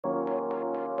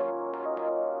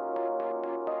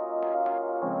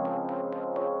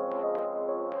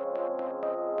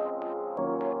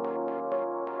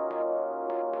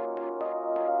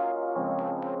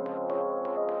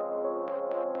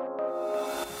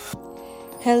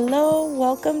Hello,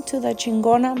 welcome to the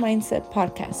Chingona Mindset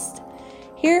podcast.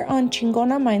 Here on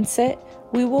Chingona Mindset,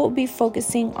 we will be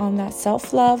focusing on that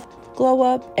self-love, glow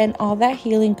up, and all that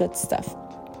healing good stuff.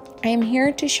 I am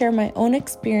here to share my own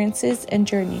experiences and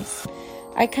journeys.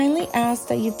 I kindly ask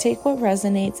that you take what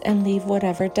resonates and leave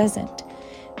whatever doesn't.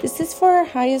 This is for our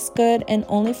highest good and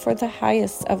only for the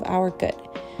highest of our good.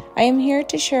 I am here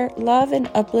to share love and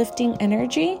uplifting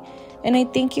energy, and I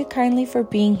thank you kindly for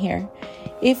being here.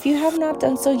 If you have not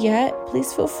done so yet,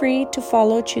 please feel free to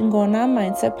follow Chingona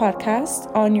Mindset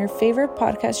Podcast on your favorite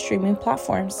podcast streaming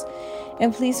platforms.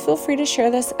 And please feel free to share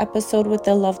this episode with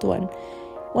a loved one.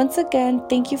 Once again,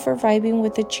 thank you for vibing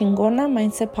with the Chingona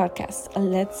Mindset Podcast.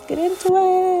 Let's get into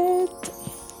it.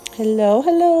 Hello.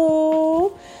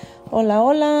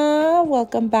 Hola.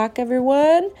 Welcome back,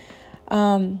 everyone.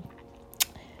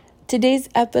 Today's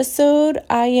episode,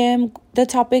 the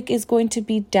topic is going to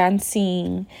be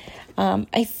dancing.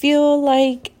 I feel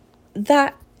like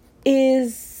that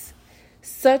is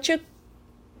such an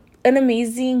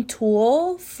amazing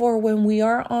tool for when we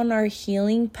are on our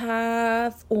healing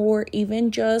path, or even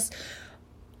just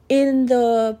in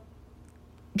the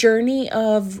journey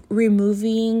of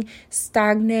removing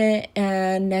stagnant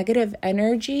and negative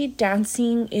energy.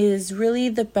 Dancing is really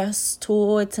the best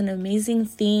tool. It's an amazing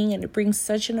thing, and it brings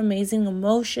such an amazing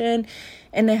emotion,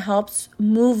 and it helps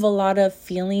move a lot of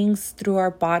feelings through our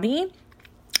body.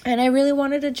 And I really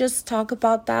wanted to just talk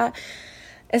about that,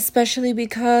 especially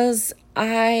because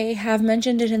I have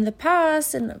mentioned it in the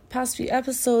past few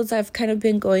episodes. I've kind of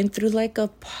been going through like a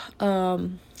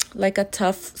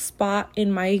tough spot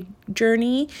in my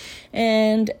journey.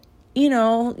 And,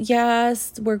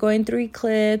 yes, we're going through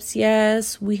eclipse.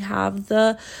 Yes, we have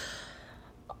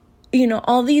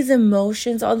all these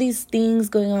emotions, all these things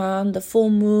going on, the full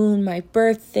moon, my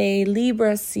birthday,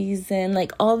 Libra season,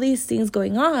 like all these things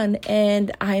going on.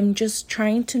 And I'm just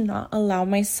trying to not allow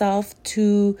myself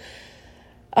to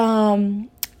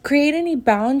create any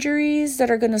boundaries that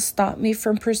are going to stop me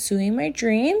from pursuing my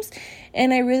dreams.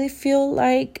 And I really feel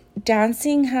like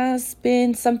dancing has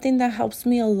been something that helps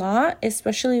me a lot,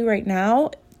 especially right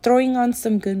now, throwing on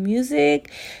some good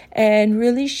music and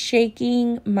really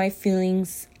shaking my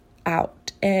feelings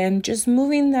out and just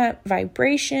moving that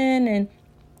vibration and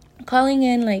calling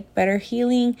in like better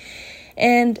healing.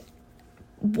 And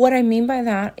what I mean by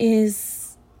that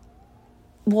is,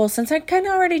 well, since I kind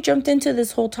of already jumped into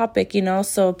this whole topic,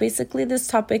 so basically this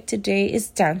topic today is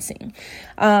dancing.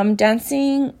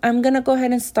 Dancing, I'm going to go ahead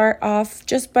and start off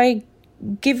just by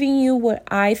giving you what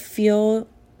I feel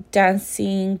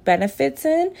dancing benefits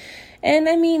in. And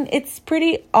I mean, it's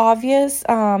pretty obvious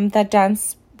that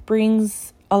dance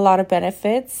brings a lot of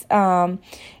benefits.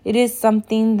 It is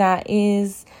something that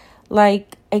is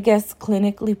like, I guess,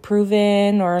 clinically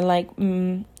proven, or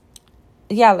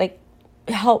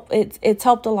it's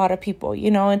helped a lot of people.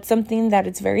 It's something that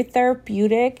it's very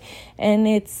therapeutic, and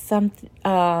it's something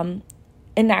an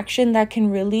action that can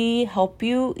really help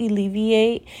you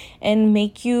alleviate and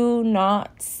make you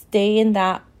not stay in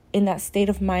that state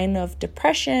of mind of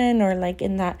depression, or like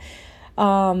in that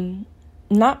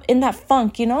not in that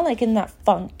funk, like in that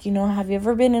funk, have you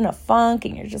ever been in a funk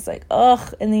and you're just like,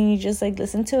 ugh, and then you just like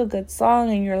listen to a good song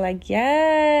and you're like,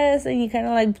 yes, and you kind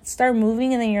of like start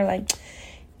moving, and then you're like,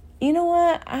 you know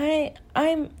what,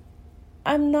 I'm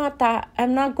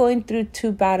not going through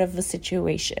too bad of a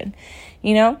situation,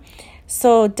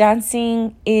 so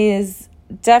dancing is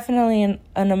definitely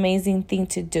an amazing thing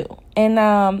to do. And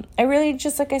I really,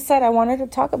 just like I said, I wanted to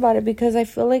talk about it because I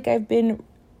feel like I've been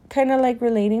kind of like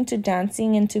relating to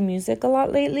dancing and to music a lot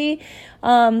lately,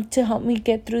 to help me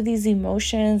get through these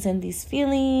emotions and these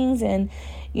feelings, and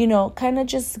kind of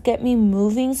just get me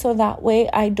moving, so that way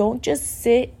I don't just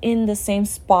sit in the same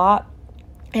spot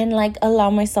and like allow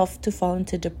myself to fall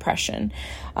into depression.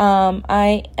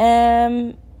 I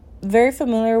am very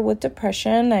familiar with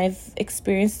depression. I've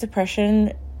experienced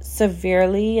depression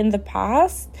severely in the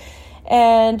past,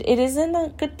 and it isn't a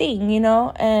good thing,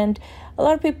 and a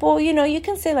lot of people, you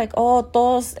can say like,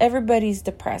 oh, everybody's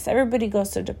depressed. Everybody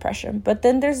goes through depression. But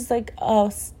then there's like a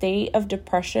state of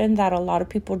depression that a lot of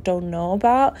people don't know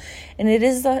about. And it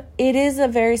is a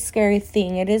very scary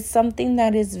thing. It is something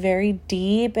that is very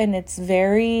deep, and it's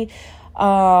very,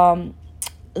 it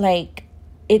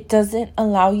doesn't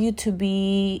allow you to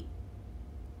be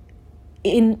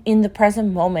in the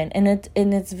present moment. And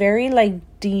it's very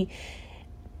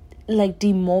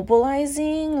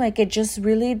demobilizing. Like, it just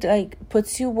really like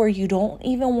puts you where you don't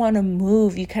even want to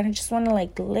move. You kind of just want to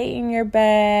like lay in your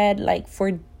bed like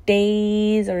for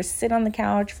days, or sit on the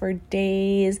couch for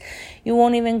days. You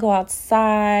won't even go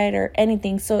outside or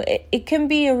anything. So it can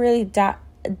be a really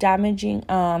damaging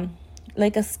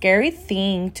like a scary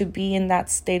thing to be in that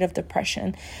state of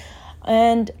depression.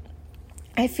 And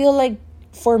I feel like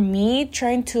for me,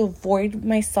 trying to avoid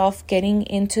myself getting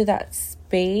into that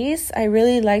space, I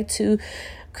really like to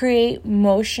create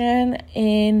motion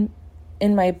in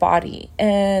my body.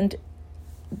 And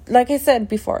like I said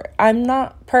before, I'm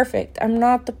not perfect. I'm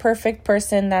not the perfect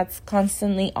person that's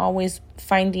constantly always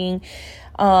finding,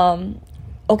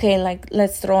 okay, like,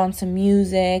 let's throw on some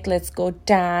music, let's go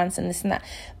dance and this and that.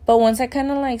 But once I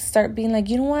kind of like start being like,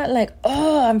 you know what, like,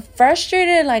 oh, I'm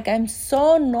frustrated, like, I'm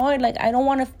so annoyed, like, I don't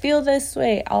want to feel this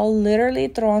way, I'll literally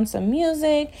throw on some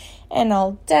music and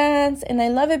I'll dance. And I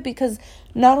love it because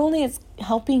not only it's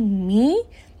helping me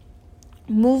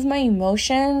move my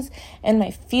emotions and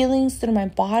my feelings through my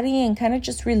body and kind of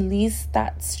just release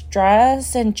that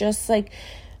stress and just like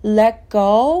let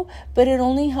go, but it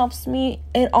only helps me,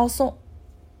 it also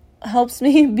helps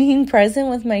me being present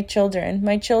with my children.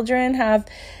 My children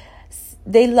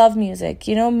they love music.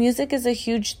 You know, music is a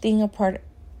huge thing apart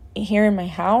here in my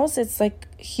house. It's like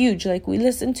huge. Like, we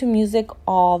listen to music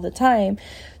all the time.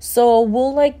 So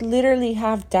we'll like literally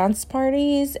have dance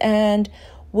parties and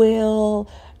we'll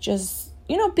just,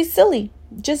 you know, be silly.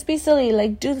 Just be silly.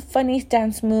 Like, do funny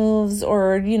dance moves,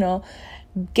 or, you know,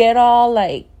 get all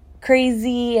like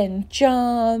crazy and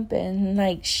jump and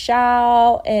like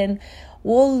shout, and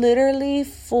we'll literally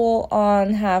full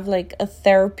on have like a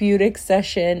therapeutic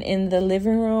session in the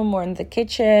living room or in the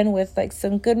kitchen with like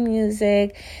some good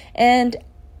music. And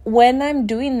when I'm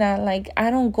doing that, like,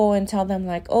 I don't go and tell them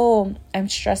like, oh, I'm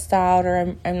stressed out,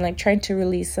 or I'm like trying to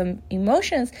release some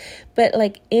emotions. But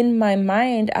like in my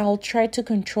mind, I'll try to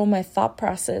control my thought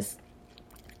process.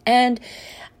 And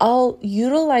I'll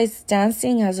utilize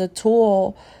dancing as a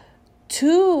tool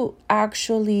to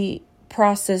actually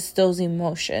process those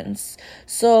emotions.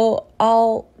 So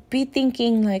I'll be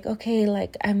thinking like, okay,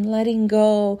 like, I'm letting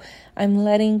go. And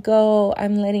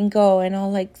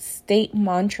I'll like state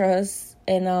mantras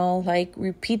and I'll like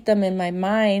repeat them in my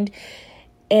mind,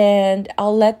 and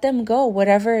I'll let them go,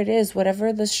 whatever it is,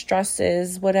 whatever the stress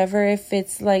is, whatever, if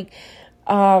it's like,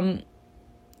 you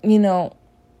know,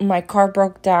 my car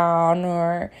broke down,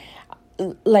 or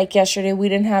like yesterday we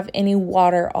didn't have any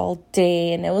water all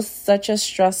day, and it was such a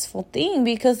stressful thing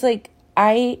because like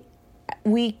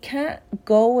we can't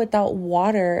go without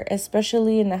water,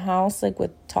 especially in the house, like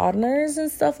with toddlers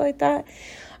and stuff like that.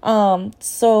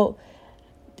 So,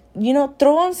 you know,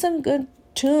 throw on some good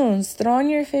tunes, throw on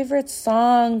your favorite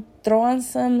song, throw on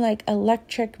some like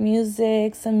electric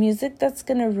music, some music that's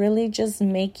gonna really just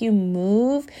make you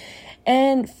move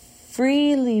and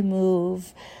freely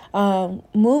move.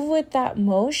 Move with that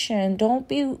motion. Don't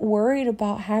be worried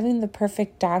about having the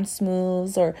perfect dance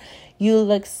moves, or you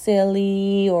look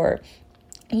silly, or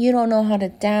you don't know how to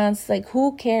dance. Like,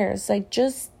 who cares? Like,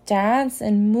 just dance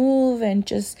and move and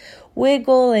just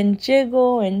wiggle and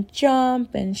jiggle and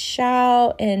jump and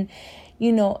shout and,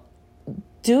 you know,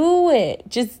 do it.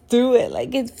 Just do it.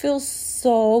 Like, it feels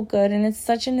so good, and it's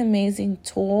such an amazing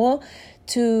tool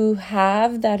to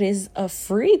have that is a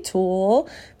free tool,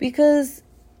 because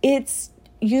it's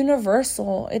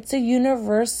universal. It's a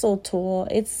universal tool.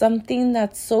 It's something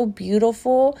that's so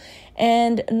beautiful,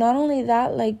 and not only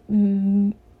that, like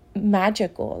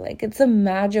magical. Like, it's a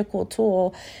magical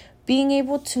tool. Being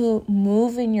able to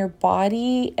move in your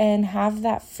body and have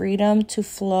that freedom to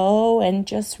flow and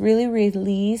just really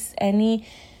release any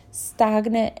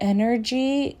stagnant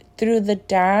energy through the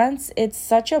dance, it's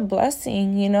such a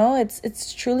blessing. You know,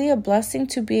 it's truly a blessing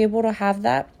to be able to have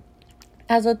that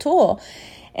as a tool.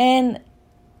 And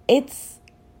it's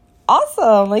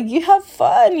awesome. Like, you have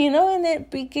fun, you know, and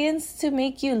it begins to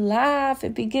make you laugh.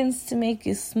 It begins to make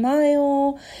you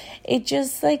smile. It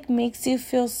just like makes you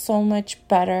feel so much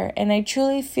better. And I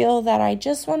truly feel that I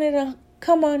just wanted to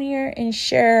come on here and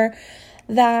share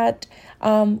that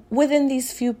within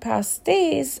these few past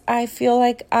days, I feel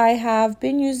like I have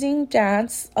been using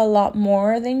dance a lot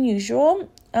more than usual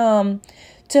to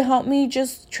help me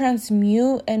just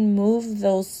transmute and move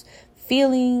those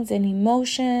feelings and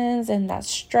emotions and that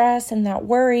stress and that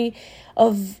worry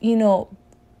of, you know,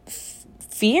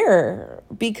 fear.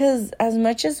 Because as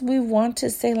much as we want to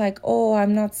say like, oh,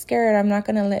 I'm not scared, I'm not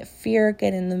going to let fear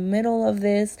get in the middle of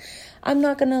this, I'm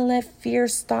not going to let fear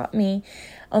stop me.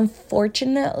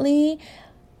 Unfortunately,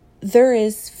 there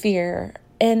is fear,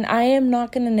 and I am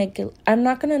not going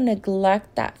to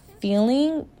neglect that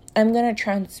feeling. I'm going to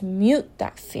transmute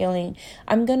that feeling.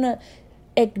 I'm going to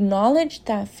acknowledge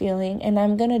that feeling, and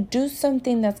I'm going to do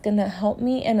something that's going to help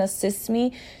me and assist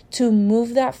me to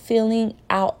move that feeling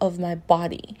out of my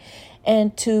body,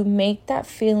 and to make that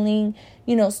feeling,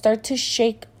 you know, start to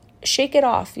shake shake it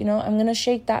off. I'm going to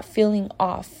shake that feeling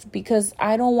off because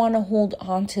I don't want to hold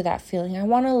on to that feeling. I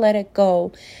want to let it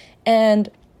go. And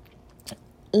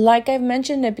like I've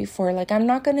mentioned it before, like I'm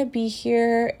not going to be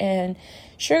here and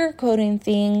sugarcoating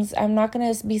things. I'm not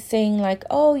going to be saying like,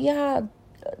 oh yeah,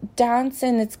 dance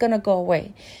and it's going to go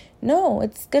away. No,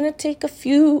 it's going to take a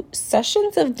few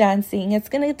sessions of dancing. It's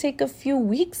going to take a few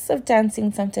weeks of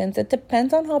dancing sometimes. It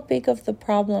depends on how big of the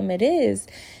problem it is.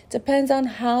 It depends on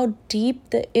how deep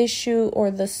the issue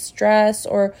or the stress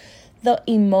or the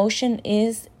emotion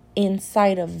is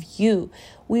inside of you.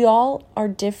 We all are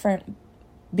different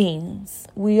beings.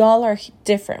 We all are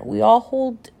different. We all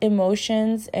hold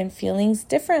emotions and feelings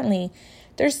differently.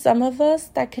 There's some of us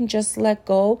that can just let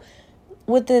go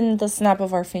within the snap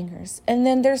of our fingers. And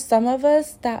then there's some of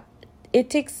us that it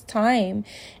takes time,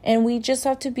 and we just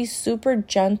have to be super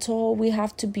gentle. We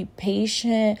have to be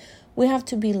patient. We have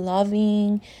to be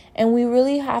loving, and we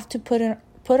really have to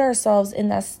put ourselves in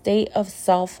that state of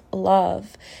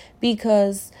self-love,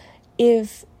 because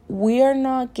if we are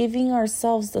not giving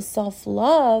ourselves the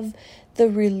self-love, the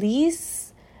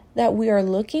release that we are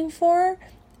looking for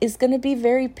is going to be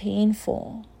very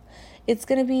painful. It's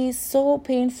going to be so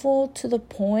painful to the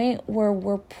point where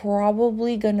we're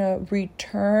probably going to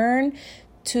return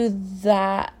to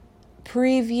that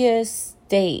previous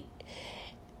state,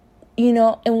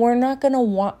 and we're not going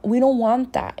to we don't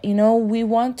want that, we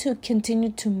want to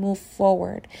continue to move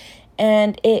forward.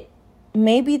 And it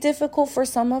may be difficult for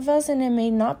some of us, and it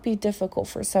may not be difficult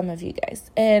for some of you guys.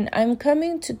 And I'm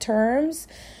coming to terms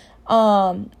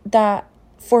that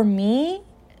for me,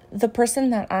 the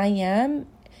person that I am,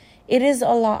 it is a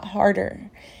lot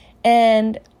harder.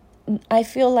 And I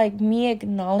feel like me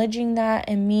acknowledging that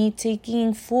and me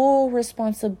taking full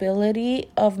responsibility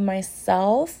of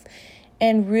myself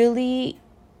and really,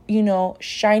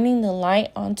 shining the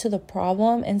light onto the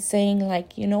problem and saying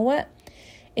like, you know what?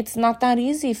 It's not that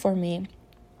easy for me.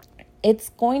 It's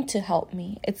going to help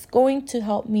me. It's going to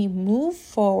help me move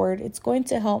forward. It's going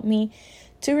to help me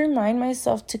to remind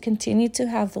myself to continue to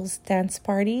have those dance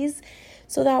parties,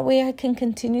 so that way I can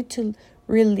continue to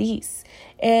release.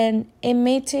 And it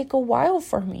may take a while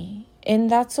for me, and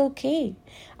that's okay.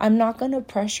 I'm not going to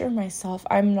pressure myself.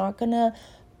 I'm not going to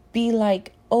be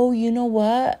like, oh, you know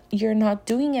what? You're not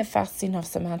doing it fast enough,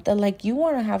 Samantha. Like, you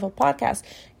want to have a podcast.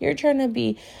 You're trying to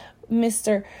be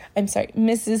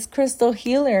Mrs. Crystal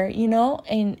Healer,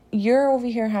 and you're over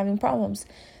here having problems.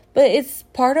 But it's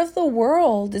part of the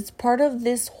world. It's part of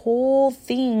this whole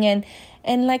thing.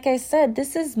 And like I said,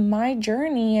 this is my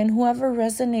journey, and whoever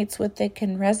resonates with it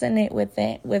can resonate with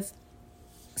it with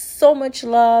so much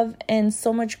love and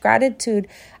so much gratitude.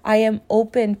 I am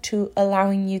open to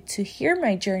allowing you to hear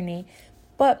my journey.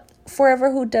 But forever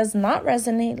who does not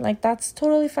resonate, like, that's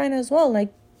totally fine as well.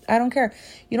 Like, I don't care.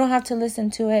 You don't have to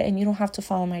listen to it, and you don't have to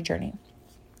follow my journey.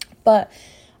 But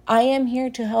I am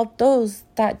here to help those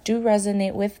that do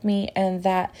resonate with me and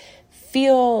that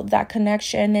feel that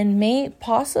connection and may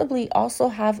possibly also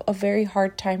have a very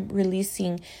hard time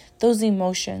releasing those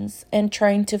emotions and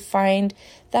trying to find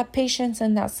that patience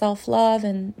and that self-love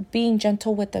and being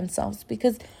gentle with themselves.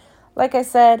 Because like I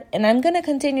said, and I'm going to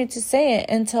continue to say it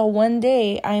until one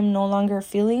day I'm no longer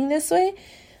feeling this way,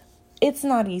 it's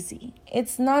not easy.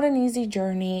 It's not an easy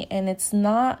journey, and it's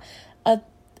not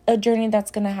a journey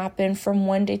that's going to happen from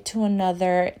one day to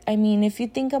another. I mean, if you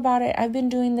think about it, I've been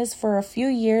doing this for a few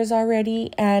years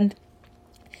already, and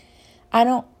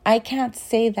I can't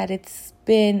say that it's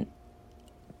been,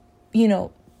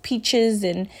 peaches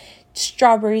and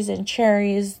strawberries and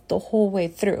cherries the whole way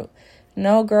through.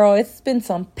 No, girl, it's been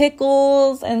some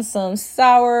pickles and some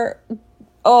sour.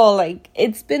 Oh, like,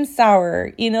 it's been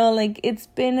sour, it's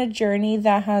been a journey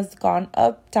that has gone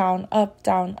up, down, up,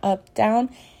 down, up, down.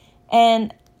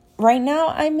 And right now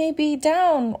I may be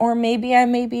down, or maybe I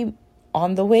may be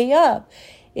on the way up.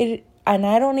 And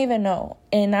I don't even know.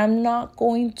 And I'm not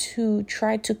going to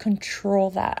try to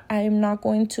control that. I am not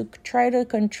going to try to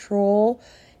control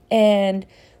and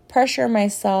pressure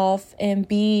myself and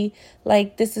be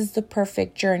like, this is the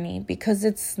perfect journey, because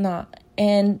it's not.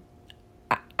 And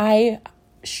I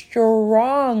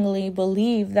strongly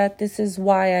believe that this is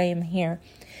why I am here.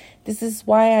 This is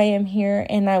why I am here,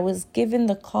 and I was given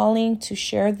the calling to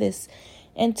share this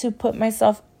and to put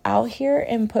myself out here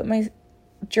and put my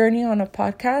journey on a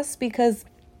podcast, because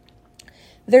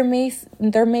there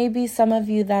may be some of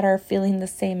you that are feeling the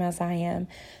same as I am.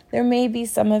 There may be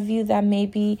some of you that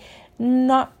maybe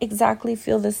not exactly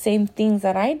feel the same things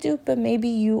that I do, but maybe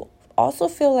you also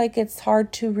feel like it's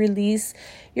hard to release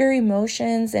your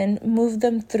emotions and move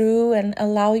them through and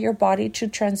allow your body to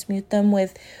transmute them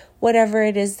with whatever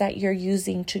it is that you're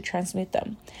using to transmute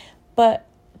them. But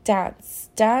dance.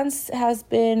 Dance has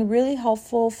been really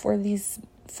helpful for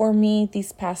me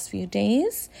these past few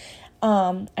days.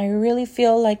 I really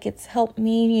feel like it's helped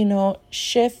me,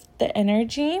 shift the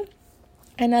energy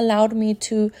and allowed me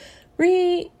to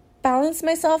rebalance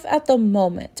myself at the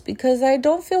moment, because I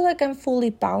don't feel like I'm fully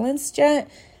balanced yet.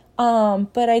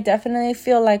 But I definitely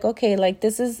feel like, okay, like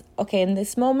this is okay in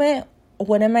this moment.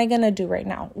 What am I going to do right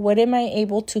now? What am I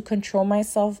able to control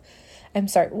myself?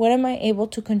 What am I able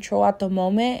to control at the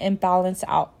moment and balance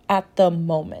out at the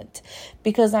moment?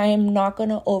 Because I am not going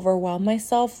to overwhelm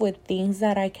myself with things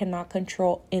that I cannot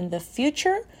control in the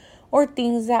future, or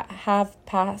things that have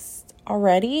passed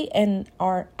already and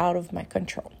are out of my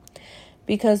control.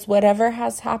 Because whatever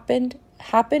has happened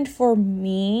for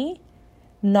me,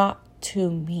 not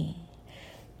to me.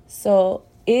 So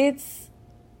it's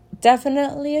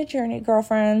definitely a journey,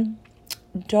 girlfriend.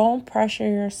 Don't pressure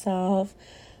yourself.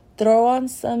 Throw on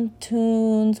some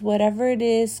tunes, whatever it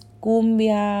is,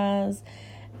 cumbias,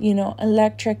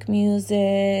 electric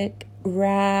music,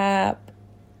 rap,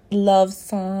 love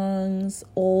songs,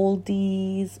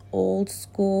 oldies, old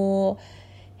school,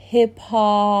 hip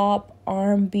hop,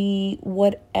 R&B,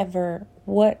 whatever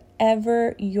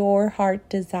your heart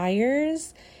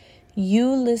desires.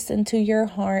 You listen to your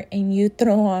heart and you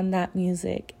throw on that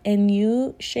music and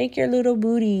you shake your little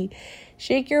booty,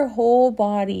 shake your whole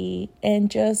body,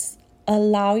 and just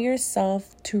allow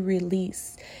yourself to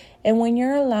release. And when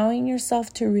you're allowing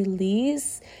yourself to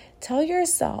release, tell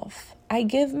yourself, I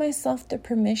give myself the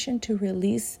permission to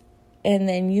release. And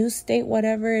then you state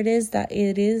whatever it is that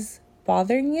it is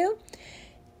bothering you,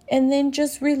 and then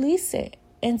just release it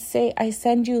and say, I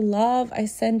send you love. I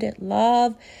send it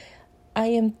love. I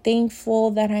am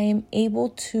thankful that I am able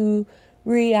to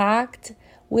react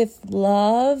with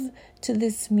love to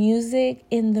this music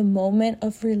in the moment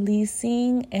of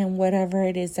releasing and whatever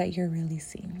it is that you're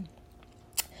releasing.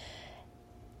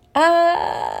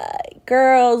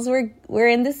 Girls, we're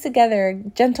in this together.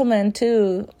 Gentlemen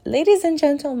too. Ladies and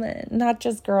gentlemen, not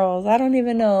just girls. I don't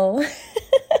even know.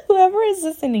 Whoever is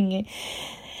listening.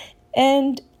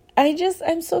 And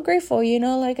I'm so grateful,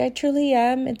 I truly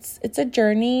am. It's a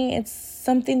journey. It's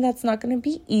something that's not going to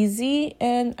be easy.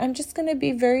 And I'm just going to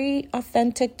be very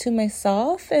authentic to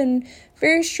myself and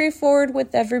very straightforward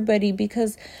with everybody,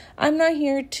 because I'm not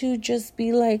here to just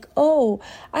be like, oh,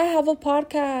 I have a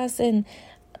podcast and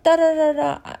da da da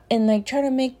da, and try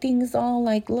to make things all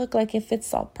look like if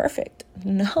it's all perfect.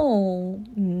 No.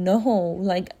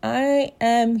 I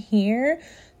am here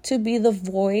to be the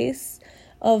voice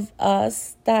of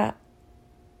us that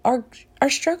are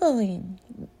struggling,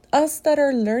 us that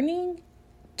are learning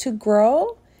to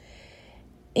grow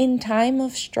in time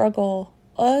of struggle,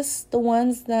 us, the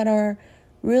ones that are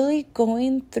really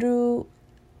going through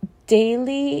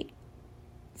daily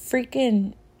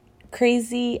freaking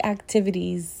crazy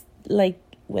activities,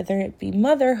 whether it be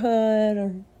motherhood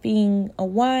or being a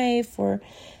wife or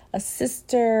a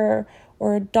sister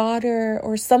or a daughter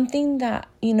or something that,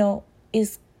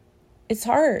 it's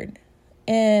hard.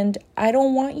 And I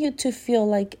don't want you to feel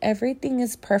like everything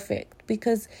is perfect,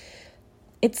 because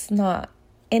it's not.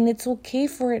 And it's okay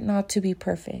for it not to be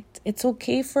perfect. It's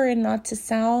okay for it not to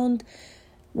sound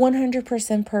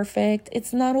 100% perfect.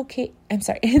 It's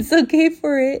okay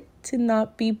for it to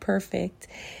not be perfect.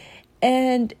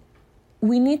 And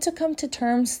we need to come to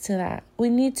terms to that. We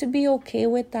need to be okay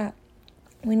with that.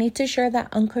 We need to share that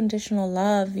unconditional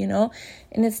love, and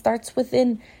it starts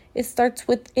within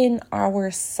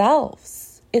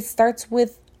ourselves. It starts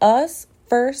with us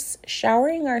first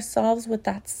showering ourselves with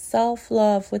that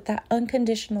self-love, with that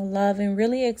unconditional love, and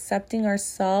really accepting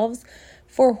ourselves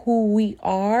for who we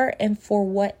are and for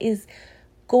what is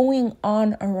going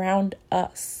on around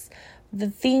us.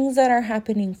 The things that are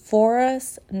happening for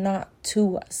us, not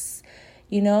to us.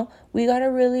 We got to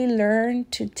really learn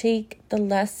to take the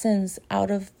lessons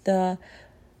out of the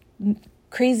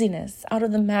craziness, out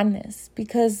of the madness,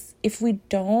 because if we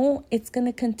don't, it's going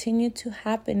to continue to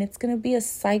happen. It's going to be a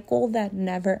cycle that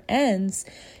never ends,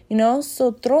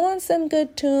 so throw on some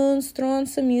good tunes, throw on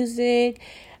some music,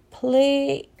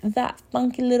 play that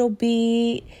funky little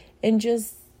beat, and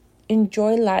just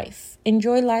enjoy life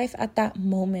at that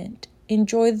moment.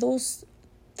 Enjoy those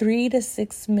 3 to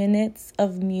 6 minutes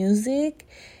of music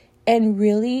and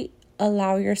really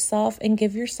allow yourself and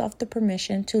give yourself the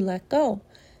permission to let go.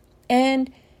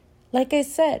 And like I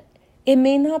said, it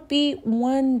may not be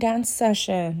one dance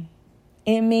session.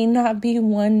 It may not be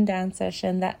one dance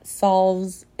session that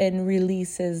solves and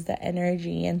releases the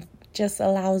energy and just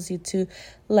allows you to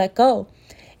let go.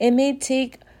 It may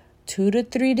take 2 to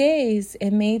 3 days.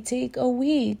 It may take a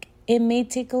week. It may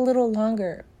take a little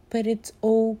longer. but it's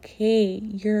okay.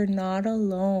 You're not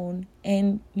alone,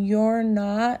 and you're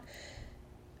not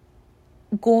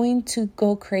going to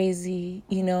go crazy,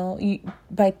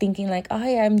 by thinking like, oh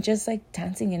yeah, I'm just like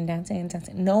dancing and dancing and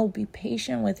dancing. No, be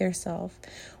patient with yourself.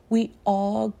 We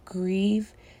all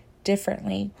grieve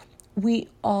differently. We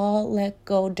all let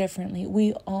go differently.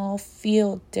 We all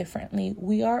feel differently.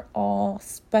 We are all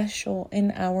special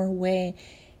in our way.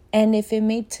 And if it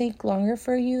may take longer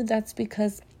for you, that's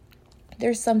because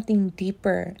there's something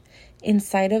deeper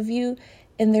inside of you,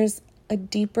 and there's a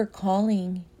deeper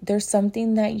calling. There's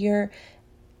something that your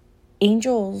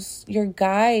angels, your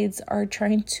guides are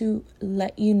trying to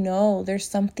let you know. There's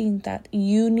something that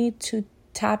you need to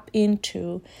tap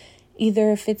into.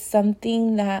 Either if it's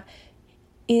something that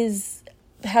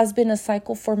has been a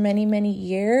cycle for many, many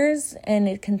years, and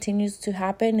it continues to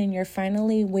happen, and you're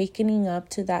finally wakening up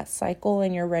to that cycle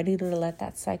and you're ready to let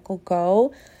that cycle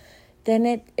go, then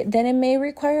it may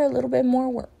require a little bit more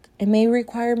work. It may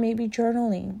require maybe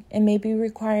journaling. It may be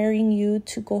requiring you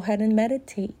to go ahead and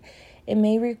meditate. It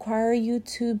may require you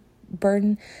to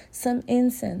burn some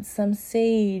incense, some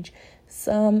sage,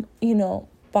 some,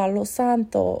 palo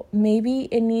santo. Maybe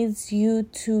it needs you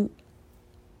to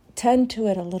tend to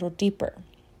it a little deeper.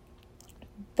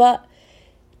 But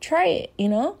try it,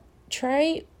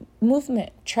 Try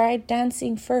movement. Try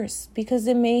dancing first, because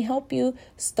it may help you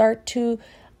start to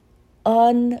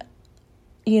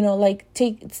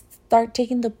start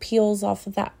taking the peels off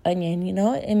of that onion.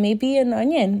 It may be an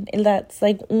onion that's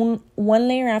like one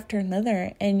layer after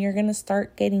another, and you're going to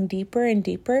start getting deeper and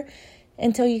deeper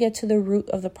until you get to the root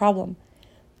of the problem.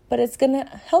 But it's going to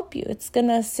help you. It's going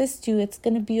to assist you. It's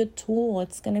going to be a tool.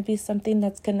 It's going to be something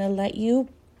that's going to let you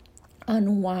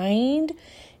unwind.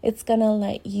 It's going to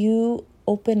let you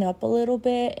open up a little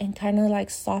bit and kind of like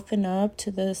soften up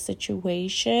to the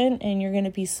situation, and you're going to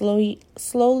be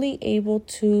slowly able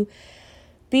to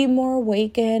be more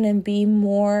awakened and be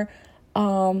more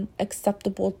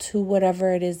acceptable to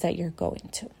whatever it is that you're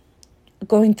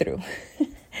going through.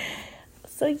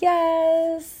 So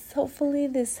yes, hopefully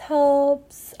this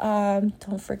helps.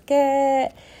 Don't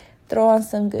forget, throw on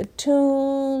some good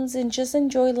tunes and just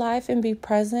enjoy life and be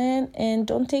present, and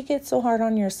don't take it so hard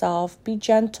on yourself. Be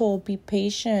gentle, be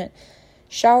patient.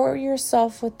 Shower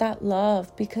yourself with that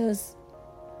love, because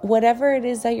whatever it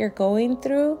is that you're going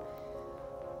through,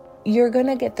 you're going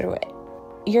to get through it.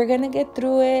 You're going to get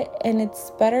through it, and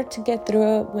it's better to get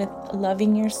through it with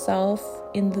loving yourself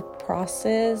in the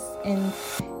process and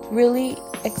really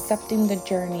accepting the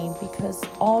journey, because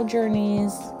all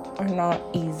journeys are not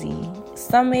easy.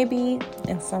 Some may be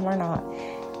and some are not.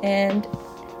 And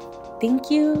thank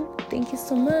you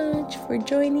so much for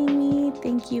joining me.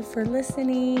 Thank you for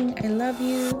listening. I love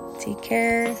you. Take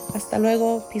care. Hasta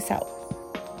luego. Peace out.